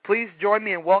please join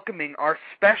me in welcoming our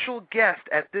special guest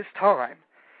at this time.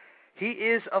 He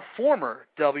is a former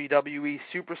WWE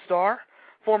superstar,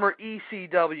 former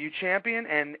ECW champion,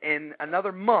 and in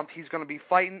another month he's going to be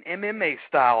fighting MMA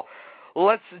style.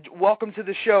 Let's welcome to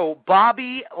the show,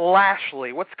 Bobby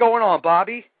Lashley. What's going on,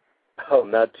 Bobby? Oh,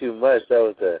 not too much. That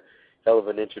was a hell of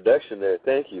an introduction there.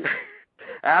 Thank you.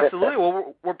 Absolutely.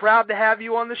 Well, we're proud to have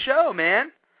you on the show,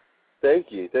 man. Thank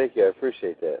you. I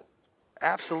appreciate that.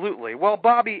 Absolutely. Well,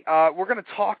 Bobby, we're going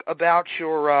to talk about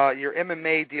your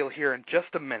MMA deal here in just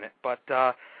a minute, but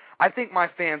I think my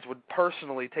fans would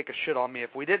personally take a shit on me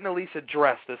if we didn't at least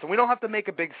address this, and we don't have to make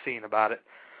a big scene about it.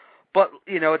 But,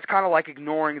 you know, it's kind of like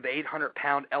ignoring the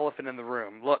 800-pound elephant in the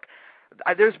room. Look,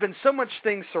 there's been so much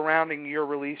things surrounding your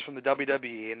release from the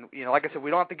WWE, and, you know, like I said,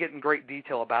 we don't have to get in great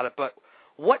detail about it, but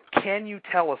what can you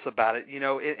tell us about it? You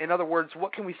know, in other words,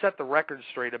 what can we set the record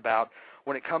straight about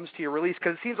when it comes to your release?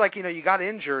 Because it seems like, you know, you got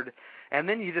injured, and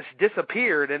then you just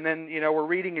disappeared, and then, you know, we're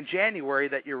reading in January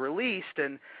that you're released,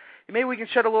 and maybe we can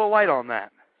shed a little light on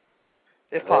that,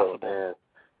 if possible. Oh, man.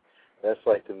 That's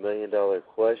like the million-dollar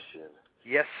question.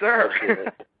 Yes, sir.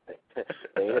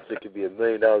 The answer could be $1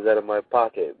 million out of my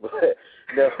pocket, but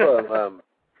no,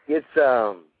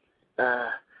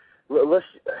 let's,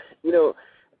 you know,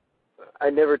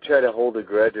 I never try to hold a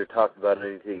grudge or talk about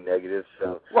anything negative.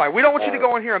 So right, we don't want you to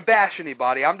go in here and bash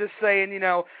anybody. I'm just saying, you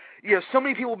know, so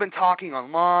many people have been talking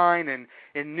online and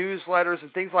in newsletters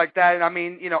and things like that. And I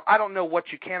mean, you know, I don't know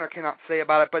what you can or cannot say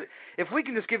about it, but if we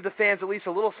can just give the fans at least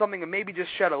a little something and maybe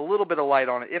just shed a little bit of light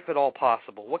on it, if at all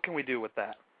possible, what can we do with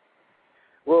that?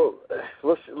 Well,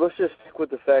 let's just stick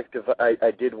with the fact of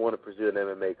I did want to pursue an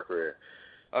MMA career.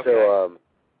 Okay.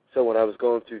 So when I was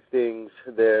going through things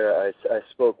there, I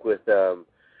spoke with some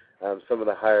of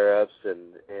the higher ups,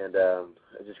 and I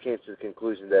just came to the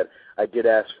conclusion that I did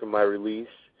ask for my release.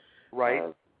 Right.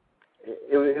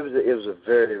 It was a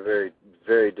very, very,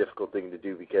 very difficult thing to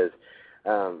do because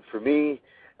for me,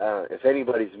 if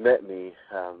anybody's met me,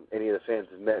 any of the fans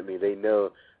have met me, they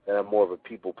know that I'm more of a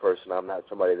people person. I'm not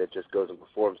somebody that just goes and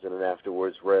performs and then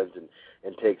afterwards runs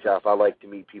and takes off. I like to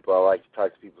meet people. I like to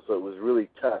talk to people. So it was really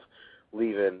tough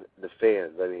leaving the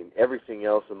fans. I mean, everything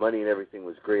else, the money and everything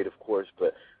was great, of course,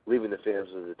 but leaving the fans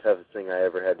was the toughest thing I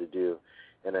ever had to do.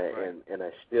 And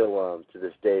I still to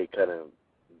this day kind of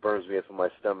burns me up in my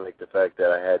stomach the fact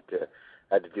that I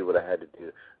had to do what I had to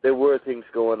do. There were things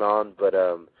going on, but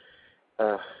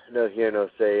no hear, no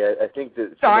say. I think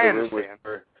that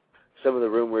some of the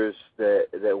rumors that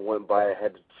went by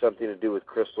had something to do with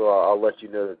Crystal. I'll let you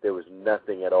know that there was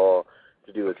nothing at all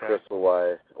to do with Crystal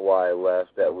why I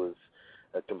left. That was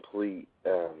a complete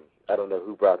I don't know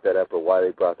who brought that up or why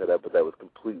they brought that up, but that was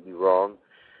completely wrong.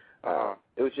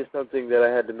 It was just something that I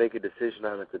had to make a decision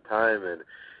on at the time,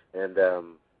 and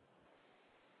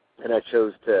I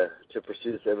chose to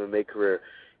pursue this MMA career.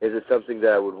 Is it something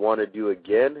that I would want to do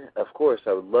again? Of course,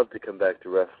 I would love to come back to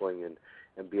wrestling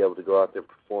and be able to go out there and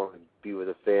perform and be with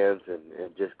the fans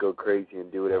and just go crazy and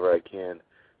do whatever I can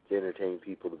to entertain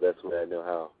people the best way I know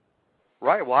how.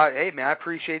 Right. Well, hey, man, I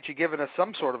appreciate you giving us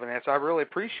some sort of an answer. I really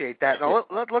appreciate that. Now,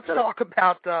 let's talk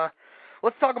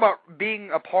about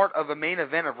being a part of a main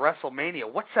event of WrestleMania.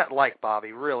 What's that like,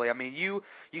 Bobby, really? I mean, you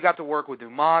got to work with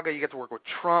Umaga, you got to work with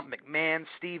Trump, McMahon,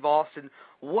 Steve Austin.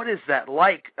 What is that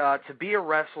like to be a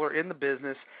wrestler in the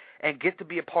business and get to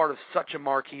be a part of such a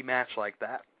marquee match like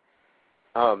that?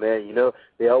 Oh, man, you know,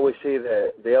 they always say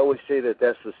that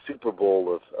that's the Super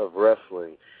Bowl of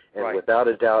wrestling. And without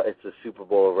a doubt, it's the Super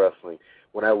Bowl of wrestling.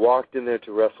 When I walked in there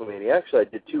to WrestleMania, actually I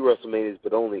did 2 WrestleManias,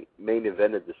 but only main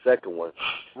evented the second one.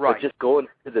 Right. But just going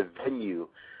to the venue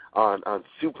on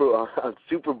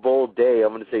Super Bowl day,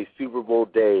 I'm going to say Super Bowl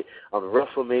day, on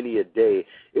WrestleMania day,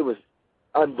 it was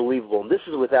unbelievable. And this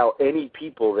is without any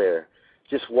people there.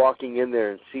 Just walking in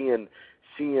there and seeing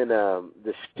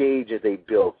the stage that they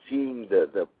built, seeing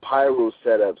the pyro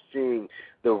setup, seeing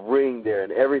the ring there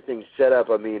and everything set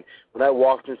up. I mean, when I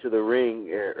walked into the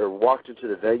ring or walked into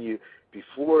the venue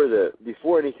before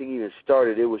anything even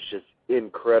started, it was just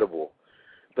incredible.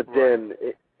 But then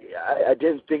I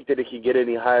didn't think that it could get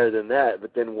any higher than that.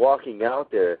 But then walking out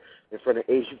there in front of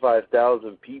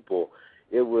 85,000 people,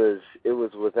 it was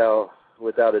without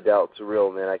a doubt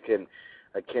surreal, man. I can't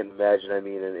imagine. I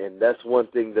mean, and that's one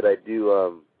thing that I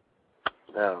do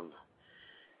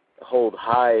hold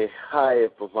high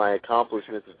for my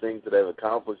accomplishments and things that I've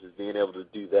accomplished is being able to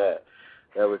do that.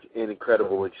 That was an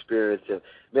incredible experience, and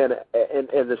man,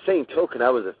 and the same token,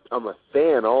 I'm a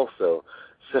fan also.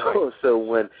 So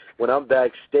when I'm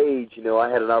backstage, you know, I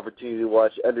had an opportunity to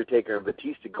watch Undertaker and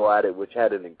Batista go at it, which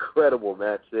had an incredible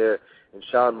match there, and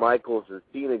Shawn Michaels and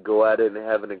Cena go at it and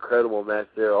have an incredible match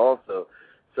there also.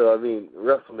 So I mean,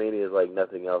 WrestleMania is like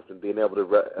nothing else, and being able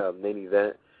to main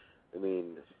event, I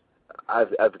mean,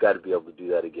 I've got to be able to do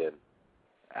that again.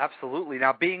 Absolutely.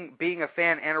 Now, being a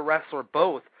fan and a wrestler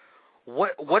both,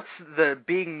 what's the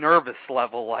being nervous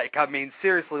level like? I mean,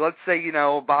 seriously, let's say,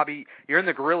 Bobby, you're in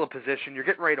the gorilla position, you're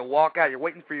getting ready to walk out, you're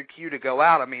waiting for your cue to go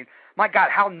out. I mean, my God,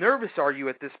 how nervous are you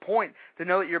at this point to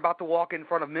know that you're about to walk in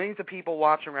front of millions of people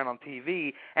watching around on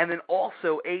TV, and then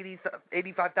also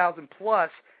 85,000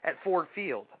 plus at Ford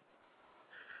Field?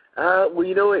 Well,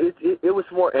 it was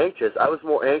more anxious. I was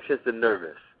more anxious than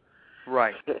nervous.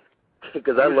 Right.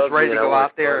 Because I love ready to go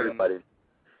out there. Everybody.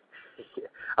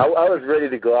 I was ready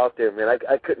to go out there, man.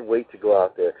 I couldn't wait to go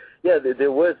out there. Yeah,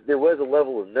 there was a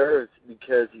level of nerves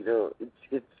because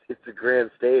it's a grand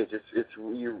stage.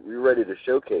 You're ready to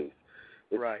showcase.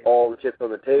 It's right. All the chips on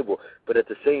the table, but at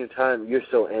the same time, you're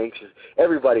so anxious.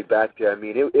 Everybody back there. I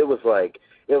mean, it was like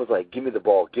give me the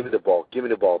ball, give me the ball, give me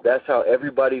the ball. That's how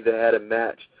everybody that had a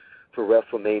match for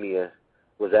WrestleMania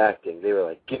was acting. They were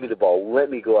like, give me the ball, let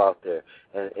me go out there.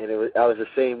 And I was the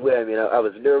same way. I mean, I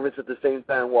was nervous at the same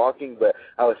time walking, but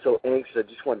I was so anxious. I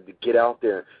just wanted to get out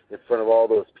there in front of all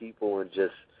those people and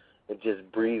just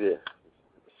breathe it,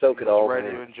 soak it all in.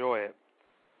 Ready to enjoy it.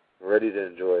 Ready to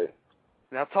enjoy it.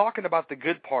 Now, talking about the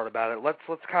good part about it, let's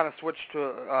kind of switch to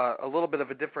a little bit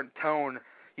of a different tone.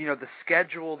 The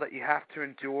schedule that you have to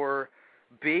endure,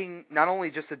 being not only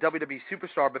just a WWE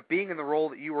superstar, but being in the role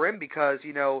that you were in, because,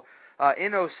 in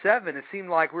 2007, it seemed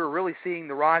like we were really seeing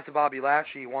the rise of Bobby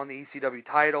Lashley. He won the ECW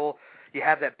title. You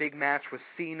had that big match with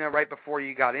Cena right before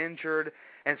you got injured.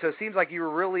 And so it seems like you were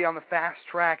really on the fast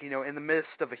track, in the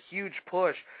midst of a huge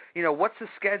push. What's the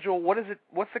schedule?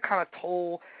 What's the kind of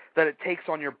toll that it takes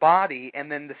on your body?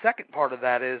 And then the second part of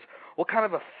that is, what kind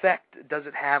of effect does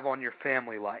it have on your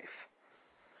family life?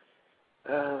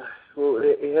 Well,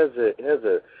 it has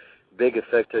a big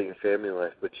effect on your family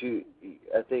life, but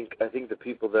I think the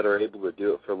people that are able to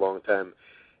do it for a long time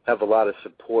have a lot of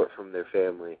support from their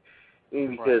family. I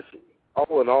mean, because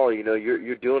all in all,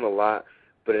 you're doing a lot,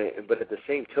 but at the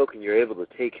same token, you're able to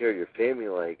take care of your family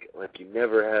like you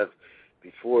never have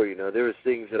before. There was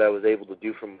things that I was able to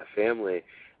do for my family,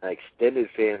 my extended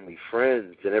family,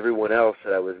 friends, and everyone else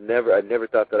that I never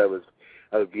thought that I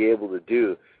would be able to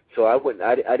do. So I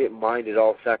didn't mind at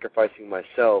all sacrificing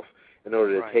myself in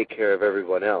order to take care of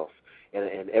everyone else,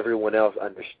 and everyone else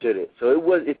understood it.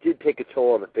 So it did take a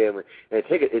toll on the family, and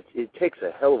it takes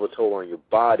a hell of a toll on your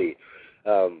body,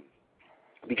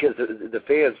 because the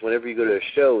fans, whenever you go to a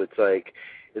show, it's like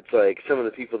some of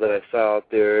the people that I saw out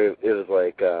there, it was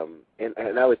like,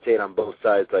 and I would say it on both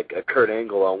sides, like a Kurt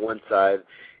Angle on one side,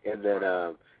 and then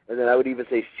I would even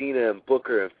say Cena and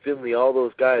Booker and Finley, all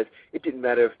those guys. It didn't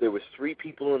matter if there was 3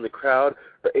 people in the crowd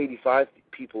or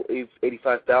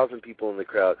 85,000 people in the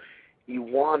crowd. You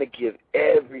want to give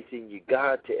everything you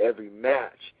got to every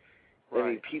match.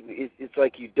 Right. I mean, it's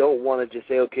like you don't want to just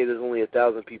say, okay, there's only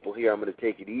 1,000 people here, I'm going to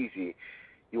take it easy.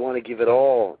 You want to give it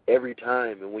all every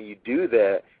time, and when you do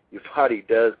that, your body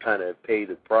does kind of pay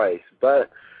the price. But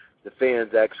the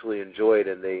fans actually enjoy it,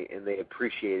 and they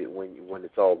appreciate it when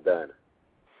it's all done.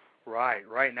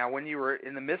 Right. Now, when you were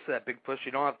in the midst of that big push,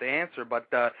 you don't have to answer, but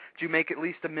did you make at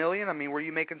least $1 million? I mean, were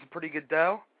you making some pretty good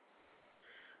dough?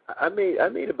 I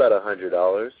made about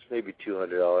 $100, maybe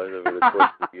 $200 over the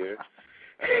course of the year.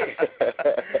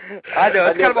 I know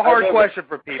it's kind of a hard question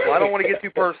for people. I don't want to get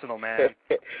too personal, man.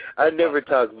 I never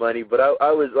talk money, but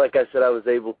I was, like I said, I was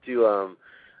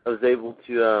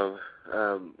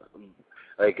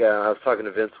talking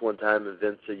to Vince one time, and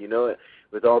Vince said,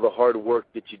 with all the hard work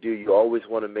that you do, you always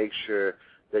want to make sure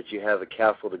that you have a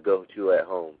castle to go to at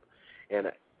home.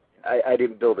 And I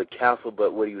didn't build a castle,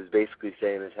 but what he was basically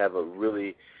saying is have a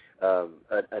really a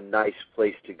nice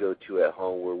place to go to at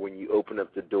home, where when you open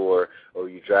up the door or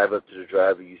you drive up to the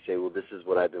driveway, you say, well, this is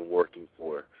what I've been working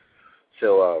for.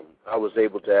 So I was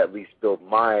able to at least build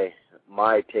my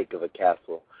take of a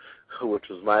castle, which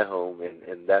was my home,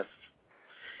 and that's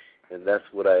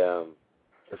what I'm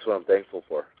thankful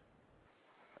for.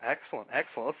 Excellent.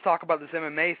 Let's talk about this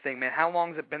MMA thing, man. How long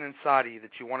has it been inside of you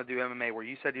that you want to do MMA, where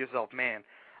you said to yourself, man,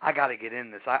 I got to get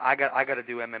in this. I got to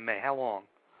do MMA. How long?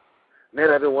 Man,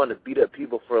 I've been wanting to beat up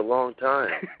people for a long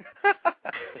time.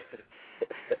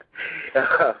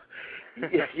 I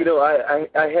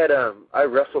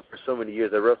wrestled for so many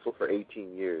years. I wrestled for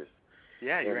 18 years.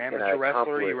 Yeah, you're an amateur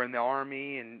wrestler. You were in the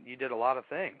Army, and you did a lot of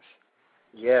things.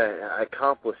 Yeah, I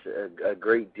accomplished a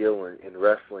great deal in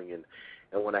wrestling, and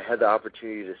when I had the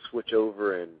opportunity to switch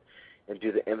over and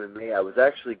do the MMA, I was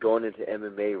actually going into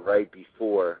MMA right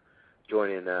before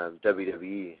joining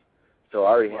WWE. So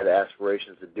I already had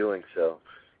aspirations of doing so.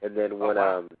 And then when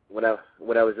I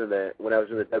was in the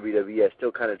WWE, I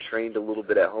still kind of trained a little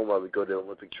bit at home. I would go to the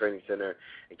Olympic Training Center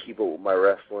and keep up with my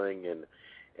wrestling, and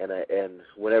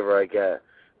whenever I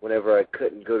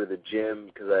couldn't go to the gym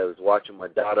because I was watching my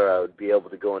daughter, I would be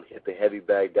able to go and hit the heavy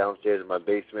bag downstairs in my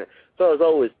basement. So I was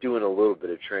always doing a little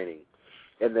bit of training.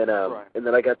 And then and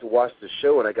then I got to watch the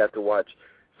show, and I got to watch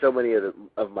so many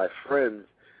of my friends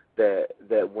that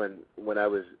when I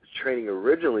was training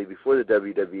originally before the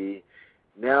WWE.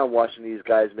 Now I'm watching these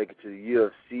guys make it to the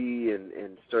UFC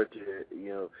and start to,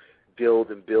 build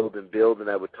and build and build, and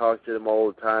I would talk to them all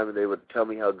the time, and they would tell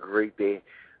me how great they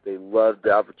loved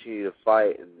the opportunity to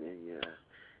fight, and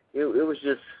it was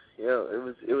just,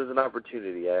 it was an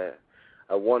opportunity.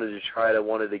 I wanted to try it. I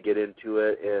wanted to get into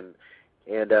it, and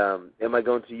am I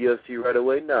going to UFC right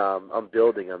away? No, I'm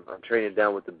building. I'm training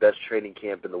down with the best training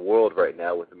camp in the world right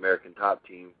now with American Top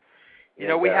Team.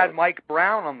 We had Mike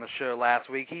Brown on the show last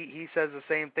week. He says the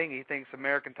same thing. He thinks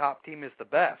American Top Team is the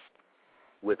best.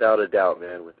 Without a doubt,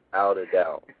 man. Without a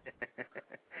doubt.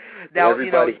 Now,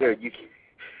 everybody here, you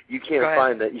can't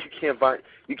find that. You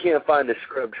can't find a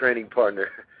scrub training partner.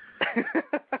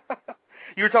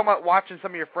 You were talking about watching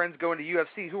some of your friends go into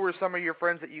UFC. Who were some of your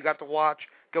friends that you got to watch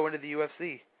go into the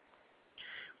UFC?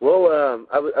 Well,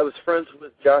 I was friends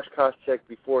with Josh Koscheck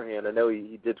beforehand. I know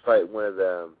he did fight one of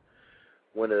the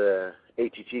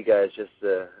ATT guys just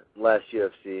last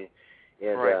UFC,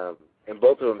 and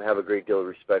both of them have a great deal of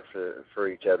respect for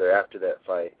each other after that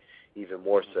fight, even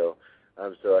more so.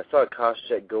 So I saw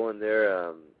Koscheck go in there.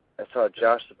 I saw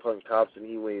Josh the Punk Thompson.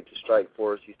 He went into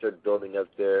Strikeforce. He started building up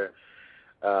there.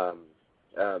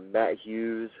 Matt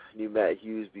Hughes, knew Matt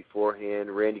Hughes beforehand.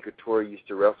 Randy Couture used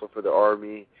to wrestle for the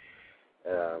Army.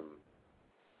 There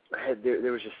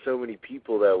was just so many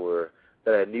people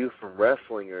that I knew from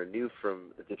wrestling or knew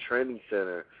from the training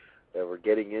center that were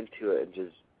getting into it and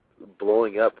just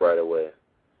blowing up right away.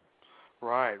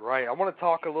 Right. I want to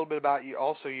talk a little bit about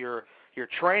your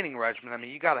training regimen. I mean,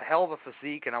 you got a hell of a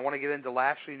physique, and I want to get into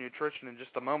Lashley Nutrition in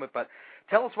just a moment, but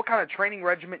tell us what kind of training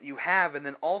regimen you have, and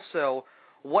then also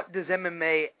what does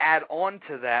MMA add on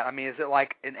to that? I mean, is it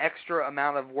like an extra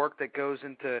amount of work that goes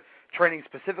into training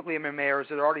specifically MMA, or is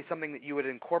it already something that you had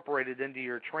incorporated into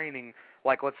your training,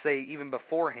 like let's say even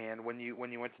beforehand when you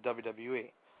went to WWE?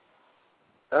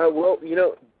 Well,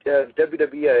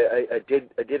 WWE, I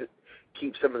did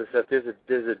keep some of the stuff.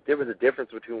 There was a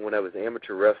difference between when I was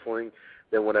amateur wrestling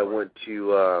than when I went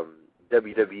to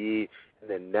WWE, and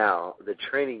then now the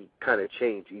training kind of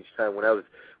changed each time. When I was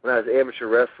amateur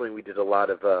wrestling, we did a lot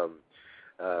of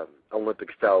Olympic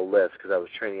style lifts because I was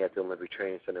training at the Olympic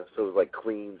Training Center, so it was like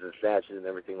cleans and snatches and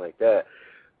everything like that.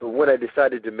 But when I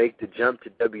decided to make the jump to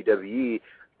WWE,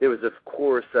 there was, of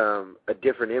course, a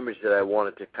different image that I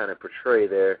wanted to kind of portray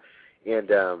there,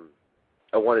 and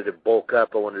I wanted to bulk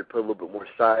up. I wanted to put a little bit more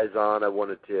size on. I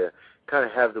wanted to kind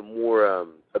of have the more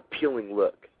appealing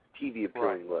look, TV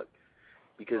appealing look,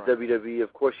 because WWE,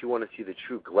 of course, you want to see the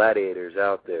true gladiators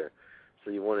out there. So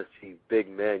you want to see big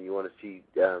men. You want to see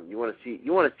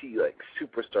like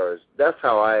superstars. That's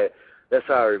how I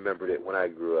remembered it when I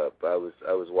grew up. I was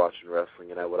watching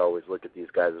wrestling, and I would always look at these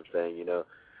guys and saying,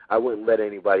 I wouldn't let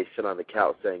anybody sit on the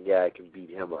couch saying, yeah, I can beat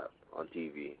him up on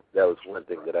TV. That was one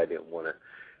thing that I didn't want to.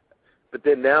 But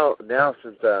then now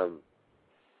since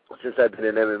I've been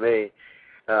in MMA,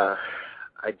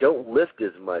 I don't lift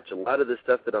as much. A lot of the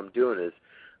stuff that I'm doing is,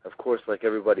 of course, like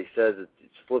everybody says,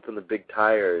 it's flipping the big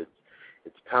tire.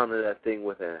 It's pounding that thing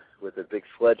with a big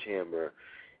sledgehammer.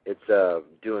 It's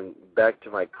doing back to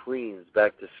my cleans,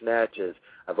 back to snatches.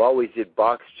 I've always did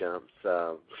box jumps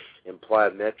and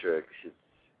plyometrics.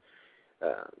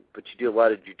 But you do a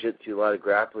lot of jiu-jitsu, a lot of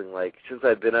grappling. Like, since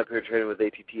I've been up here training with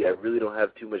ATT, I really don't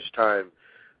have too much time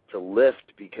to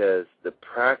lift because the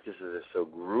practices are so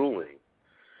grueling.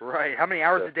 Right. How many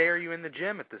hours a day are you in the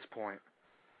gym at this point?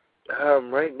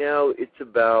 Right now, it's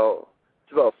about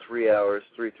 3 hours,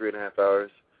 3.5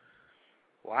 hours.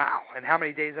 Wow. And how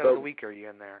many days out of the week are you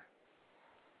in there?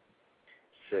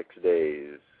 6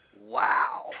 days.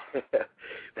 Wow.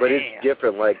 But it's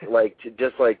different.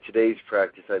 Just like today's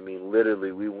practice, I mean,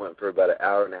 literally, we went for about an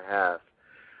hour and a half.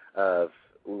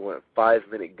 We went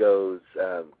 5-minute goes,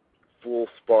 full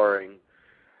sparring.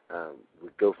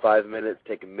 We'd go 5 minutes,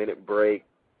 take a minute break,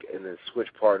 and then switch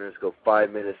partners, go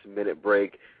 5 minutes, a minute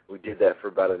break. We did that for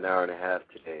about an hour and a half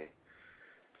today.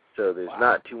 So there's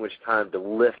not too much time to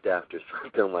lift after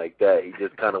something like that. You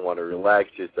just kind of want to relax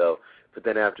yourself. But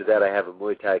then after that, I have a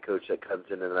Muay Thai coach that comes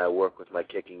in and I work with my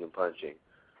kicking and punching.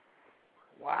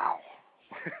 Wow.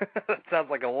 That sounds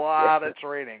like a lot of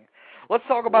training. Let's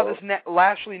talk about this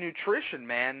Lashley Nutrition,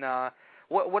 man.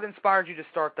 What inspired you to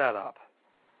start that up?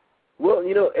 Well,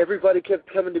 you know, everybody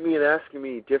kept coming to me and asking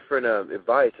me different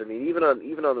advice. I mean, even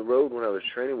on the road when I was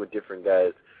training with different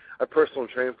guys, I personal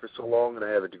trained for so long, and I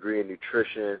have a degree in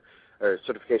nutrition, or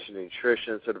certification in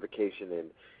nutrition,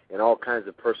 certification in all kinds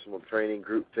of personal training,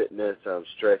 group fitness,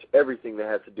 stretch, everything that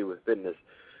has to do with fitness.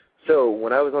 So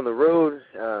when I was on the road,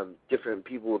 different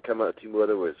people would come up to me,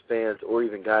 whether it was fans or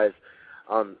even guys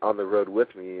on the road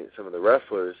with me, some of the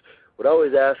wrestlers, would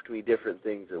always ask me different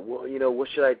things. Well, you know, what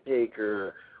should I take,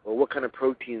 or what kind of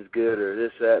protein's good, or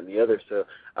this, that, and the other. So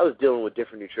I was dealing with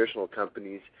different nutritional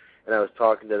companies, and I was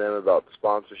talking to them about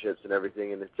sponsorships and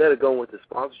everything. And instead of going with the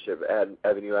sponsorship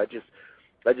avenue, I just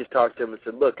talked to them and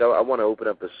said, look, I want to open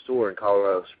up a store in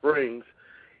Colorado Springs,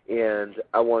 and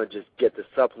I want to just get the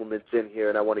supplements in here,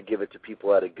 and I want to give it to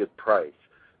people at a good price,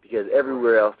 because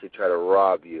everywhere else they try to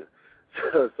rob you.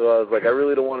 So I was like, I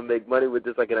really don't want to make money with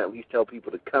this. I can at least tell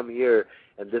people to come here,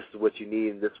 and this is what you need,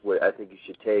 and this is what I think you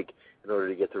should take in order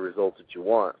to get the results that you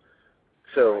want.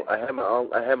 So I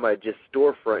had my just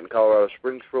storefront in Colorado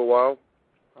Springs for a while,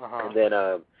 and then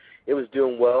it was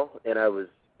doing well, and I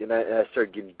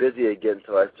started getting busy again,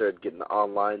 so I started getting the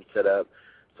online set up.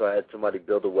 So I had somebody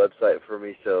build a website for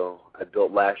me, so I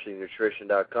built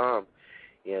LashleyNutrition.com.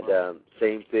 And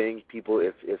same thing, people,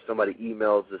 if somebody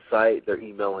emails the site, they're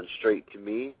emailing straight to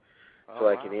me, so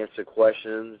I can answer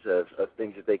questions of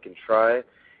things that they can try.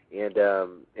 And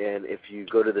if you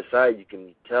go to the site, you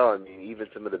can tell, I mean, even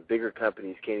some of the bigger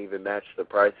companies can't even match the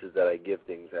prices that I give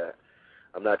things at.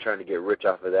 I'm not trying to get rich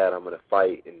off of that. I'm going to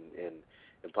fight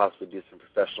and possibly do some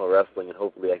professional wrestling, and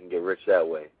hopefully I can get rich that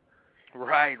way.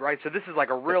 Right. So this is like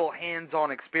a real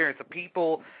hands-on experience. The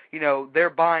people, you know, they're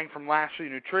buying from Lashley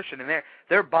Nutrition, and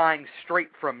they're buying straight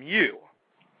from you.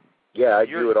 Yeah, I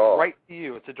do it all. Right to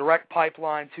you. It's a direct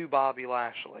pipeline to Bobby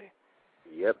Lashley.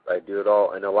 Yep, I do it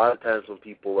all. And a lot of times when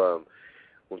people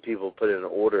put in an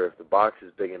order, if the box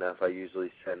is big enough, I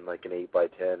usually send like an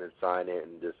 8x10 and sign it,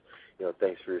 and just, you know,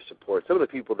 thanks for your support. Some of the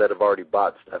people that have already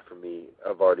bought stuff from me,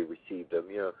 I've already received them.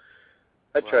 You know,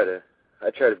 I try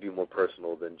to be more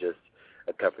personal than just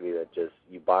a company that just,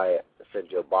 you buy it, send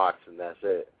you a box, and that's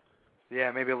it. Yeah,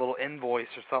 maybe a little invoice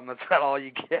or something. That's not all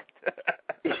you get.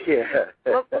 Yeah.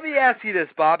 Let me ask you this,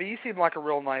 Bobby. You seem like a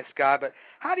real nice guy, but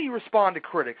how do you respond to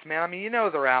critics, man? I mean, you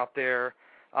know they're out there.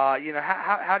 You know,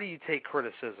 how do you take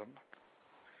criticism?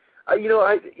 It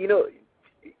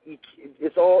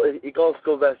all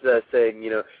goes back to that saying, you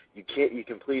know, you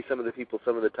can please some of the people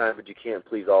some of the time, but you can't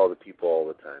please all the people all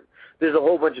the time. There's a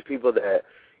whole bunch of people that,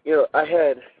 you know,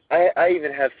 I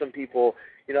even have some people,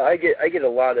 you know, I get a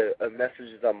lot of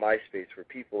messages on MySpace where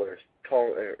people are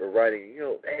calling or writing, you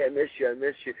know, hey, I miss you, you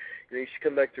know, you should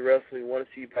come back to wrestling, want to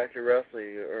see you back to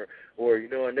wrestling, or you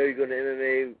know, I know you're going to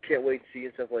MMA, can't wait to see you,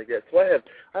 and stuff like that. So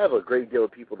I have a great deal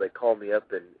of people that call me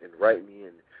up and write me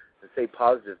and say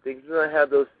positive things, and I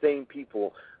have those same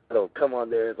people that'll come on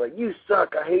there and it's like, you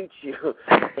suck, I hate you.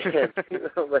 And, you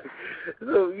know, like,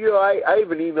 so, you know, I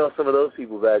even email some of those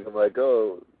people back. I'm like,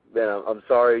 oh man, I'm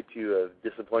sorry to have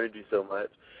disappointed you so much,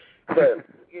 but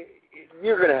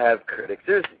you're gonna have critics.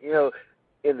 There's, you know,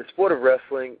 in the sport of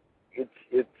wrestling, it's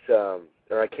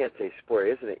or I can't say sport,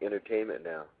 isn't it entertainment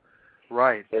now?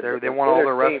 Right. They want all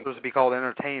their wrestlers to be called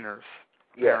entertainers.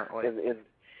 Yeah. Apparently.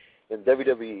 In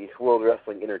WWE World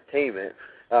Wrestling Entertainment,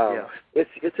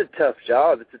 it's a tough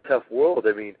job. It's a tough world.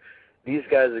 I mean, these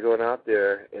guys are going out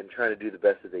there and trying to do the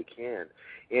best that they can.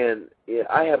 And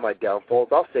I have my downfalls.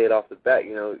 I'll say it off the bat.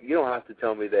 You know, you don't have to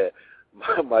tell me that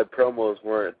my promos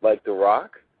weren't like The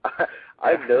Rock.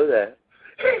 I know that.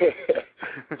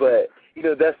 But you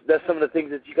know, that's some of the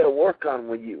things that you got to work on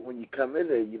when you come in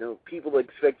there. You know, people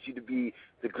expect you to be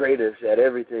the greatest at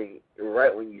everything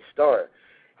right when you start,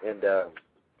 and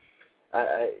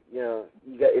you know,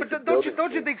 you got. But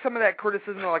don't you think some of that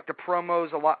criticism, like the promos,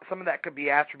 some of that could be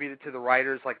attributed to the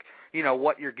writers, like, you know,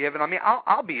 what you're given? I mean,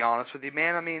 I'll be honest with you,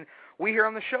 man. I mean, we here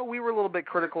on the show, we were a little bit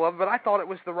critical of it, but I thought it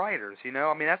was the writers. You know,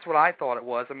 I mean, that's what I thought it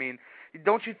was. I mean,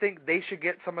 don't you think they should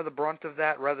get some of the brunt of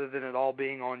that rather than it all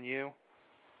being on you?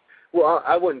 Well,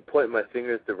 I wouldn't point my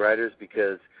finger at the writers,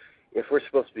 because if we're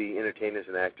supposed to be entertainers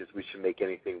and actors, we should make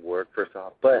anything work, first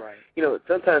off. But, you know,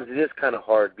 sometimes it is kind of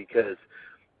hard, because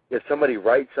if somebody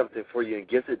writes something for you and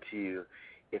gives it to you,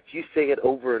 if you say it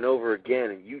over and over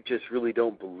again and you just really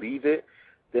don't believe it,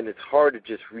 then it's hard to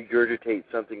just regurgitate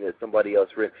something that somebody else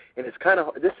wrote. And it's kind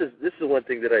of, this is one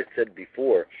thing that I said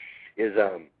before, is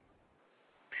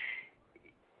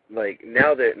like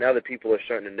now that people are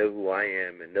starting to know who I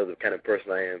am and know the kind of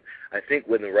person I am, I think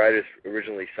when the writers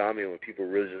originally saw me, when people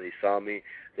originally saw me,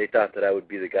 they thought that I would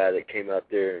be the guy that came out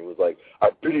there and was like,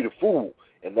 I pity the fool,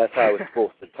 and that's how I was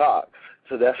supposed to talk.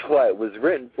 So that's why it was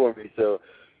written for me. So,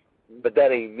 but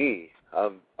that ain't me.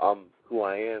 I'm who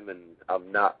I am, and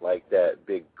I'm not like that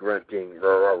big grunting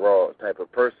rah rah rah type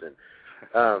of person.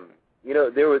 You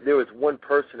know, there was one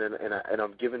person, and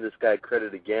I'm giving this guy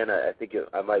credit again. I think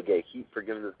I might get heat for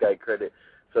giving this guy credit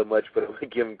so much, but I'm gonna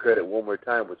give him credit one more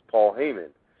time. Was Paul Heyman.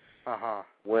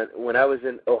 When I was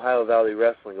in Ohio Valley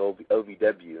Wrestling,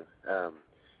 OVW,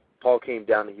 Paul came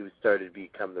down and he started to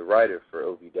become the writer for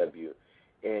OVW,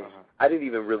 and I didn't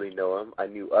even really know him. I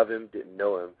knew of him, didn't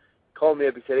know him. Called me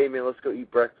up, he said, "Hey man, let's go eat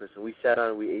breakfast," and we sat down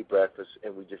and we ate breakfast,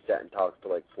 and we just sat and talked for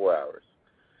like 4 hours.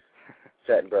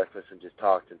 Sat in breakfast and just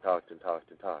talked and talked and talked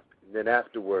and talked. And then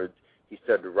afterwards, he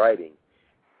started writing.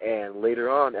 And later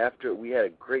on, after we had a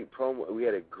great promo, we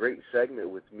had a great segment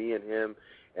with me and him,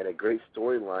 and a great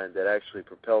storyline that actually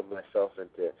propelled myself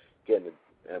into getting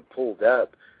pulled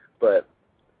up. But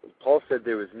Paul said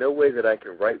there was no way that I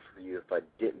could write for you if I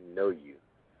didn't know you.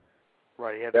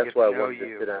 Right, he had That's to get why to know I wanted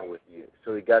you. to sit down with you.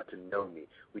 So he got to know me.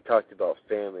 We talked about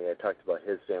family. I talked about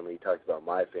his family. He talked about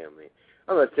my family.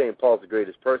 I'm not saying Paul's the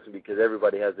greatest person because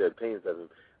everybody has their opinions of him.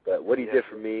 But what he did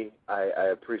for me, I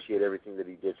appreciate everything that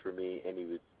he did for me,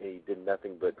 and he did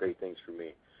nothing but great things for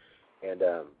me. And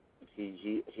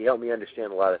he helped me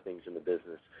understand a lot of things in the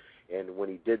business. And when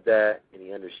he did that, and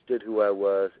he understood who I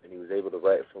was, and he was able to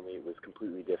write for me, it was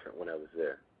completely different when I was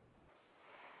there.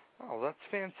 Oh, that's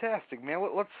fantastic, man.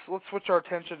 Let's switch our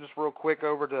attention just real quick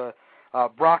over to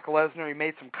Brock Lesnar. He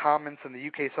made some comments in the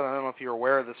UK side. I don't know if you're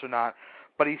aware of this or not,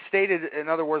 but he stated, in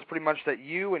other words, pretty much that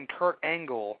you and Kurt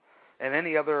Angle and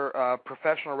any other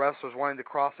professional wrestlers wanting to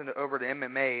cross over to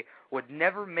MMA would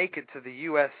never make it to the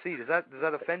UFC. Does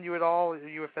that offend you at all? Are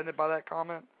you offended by that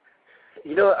comment?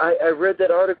 You know, I read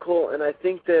that article, and I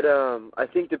think that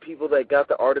the people that got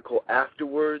the article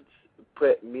afterwards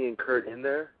put me and Kurt in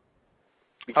there.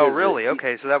 Oh, really?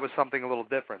 Okay, so that was something a little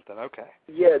different then. Okay.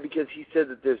 Yeah, because he said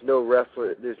that there's no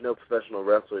professional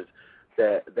wrestlers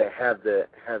that have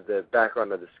the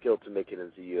background or the skill to make it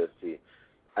into UFC.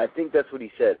 I think that's what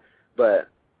he said, but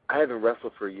I haven't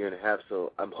wrestled for a year and a half,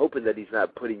 so I'm hoping that he's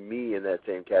not putting me in that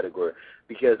same category.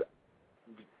 Because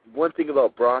one thing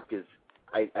about Brock is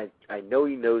I know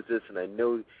he knows this, and I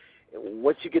know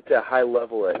once you get to a high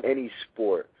level at any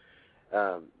sport,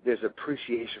 there's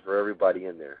appreciation for everybody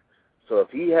in there. So if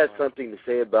he has something to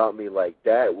say about me like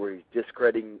that, where he's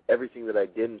discrediting everything that I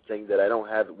did and saying that I don't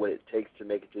have what it takes to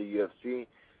make it to the UFC,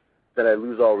 then I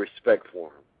lose all respect for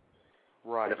him.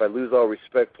 Right. And if I lose all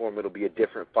respect for him, it'll be a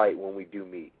different fight when we do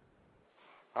meet.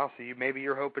 Oh, so maybe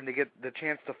you're hoping to get the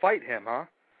chance to fight him, huh?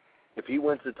 If he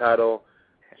wins the title,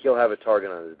 he'll have a target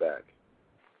on his back.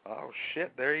 Oh,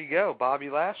 shit, there you go. Bobby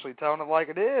Lashley telling it like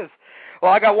it is.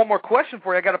 Well, I got one more question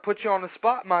for you. I got to put you on the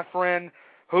spot, my friend.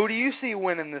 Who do you see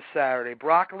winning this Saturday,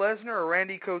 Brock Lesnar or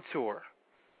Randy Couture?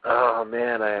 Oh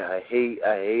man, I hate.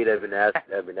 I've been asked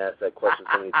that question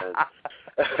so many times.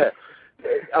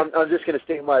 I'm just going to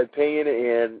state my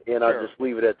opinion, and I'll just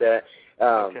leave it at that.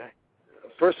 Okay.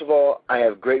 First of all, I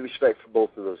have great respect for both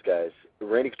of those guys.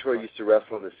 Randy Couture used to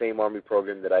wrestle in the same Army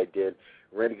program that I did.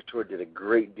 Randy Couture did a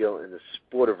great deal in the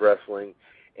sport of wrestling,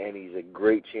 and he's a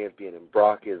great champion. And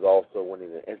Brock is also winning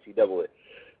the NCAA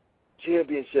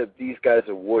championship. These guys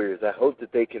are warriors. I hope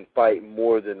that they can fight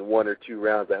more than 1 or 2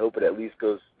 rounds. I hope it at least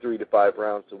goes 3 to 5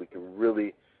 rounds so we can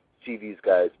really see these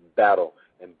guys battle,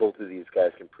 and both of these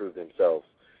guys can prove themselves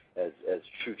as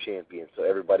true champions. So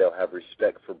everybody will have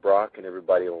respect for Brock, and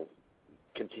everybody will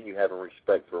continue having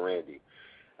respect for Randy.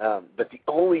 But the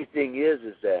only thing is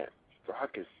that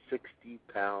Brock is 60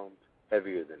 pounds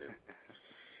heavier than him.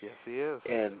 Yes, he is.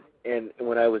 And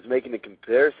when I was making the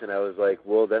comparison, I was like,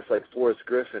 well, that's like Forrest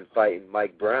Griffin fighting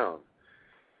Mike Brown.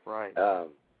 Right.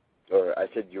 Or I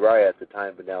said Uriah at the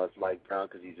time, but now it's Mike Brown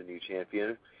because he's a new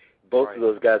champion. Both of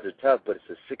those guys are tough, but it's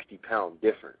a 60-pound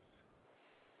difference.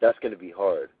 That's going to be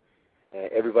hard.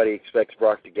 Everybody expects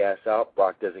Brock to gas out.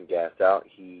 Brock doesn't gas out.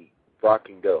 Brock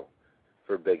can go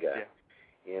for a big guy.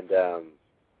 Yeah. And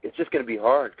it's just going to be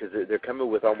hard because they're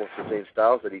coming with almost the same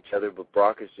styles at each other, but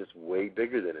Brock is just way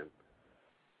bigger than him.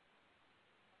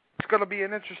 It's going to be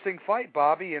an interesting fight,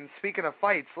 Bobby. And speaking of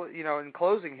fights, you know, in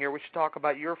closing here, we should talk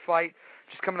about your fight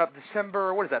just coming up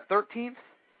December, 13th?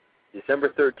 December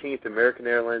 13th, American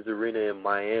Airlines Arena in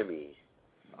Miami.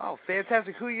 Oh,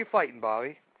 fantastic. Who are you fighting,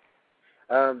 Bobby?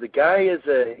 The guy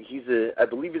I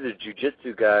believe he's a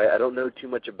jiu-jitsu guy. I don't know too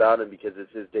much about him because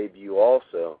it's his debut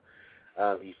also.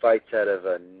 He fights out of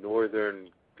a northern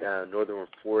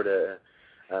Florida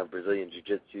Brazilian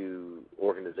jiu-jitsu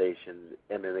organization,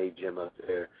 MMA gym up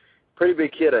there. Pretty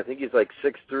big kid. I think he's like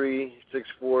 6'3", 6'4",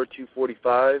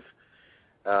 245.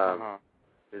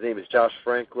 His name is Josh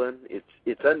Franklin.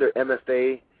 It's under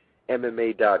MFA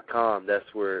MMA.com. That's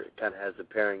where it kind of has the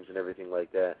pairings and everything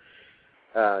like that.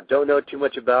 Don't know too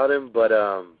much about him, but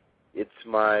it's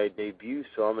my debut,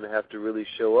 so I'm going to have to really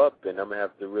show up, and I'm going to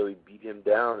have to really beat him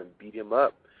down and beat him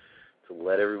up to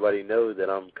let everybody know that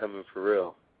I'm coming for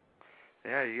real.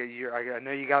 Yeah, I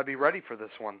know you got to be ready for this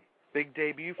one. Big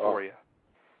debut for you.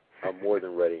 I'm more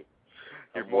than ready.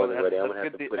 You're more than ready. I'm going to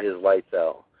have to put his lights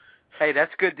out. Hey,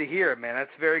 that's good to hear, man. That's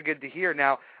very good to hear.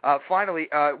 Now, finally,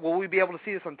 will we be able to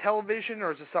see this on television,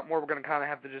 or is this something where we're going to kind of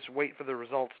have to just wait for the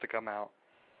results to come out?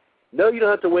 No, you don't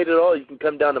have to wait at all. You can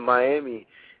come down to Miami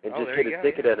and just get a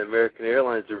ticket at American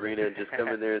Airlines Arena and just come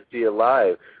in there and see it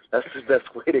live. That's the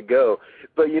best way to go.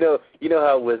 But you know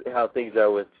how things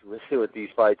are with these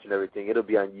fights and everything. It'll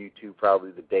be on YouTube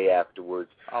probably the day afterwards.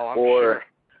 Oh, I'm sure.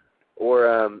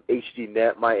 Or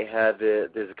HDNet might have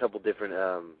it. There's a couple different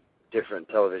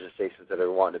television stations that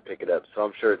are wanting to pick it up, so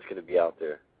I'm sure it's going to be out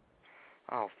there.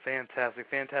 Oh, fantastic,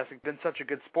 fantastic. Been such a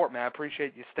good sport, man. I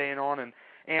appreciate you staying on and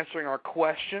answering our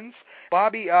questions.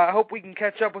 Bobby, I hope we can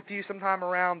catch up with you sometime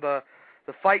around the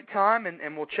fight time,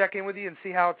 and we'll check in with you and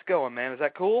see how it's going, man. Is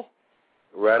that cool?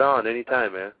 Right on.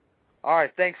 Anytime, man. All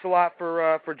right. Thanks a lot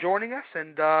for joining us,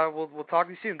 and we'll talk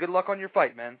to you soon. Good luck on your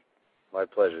fight, man. My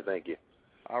pleasure. Thank you.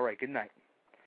 All right. Good night.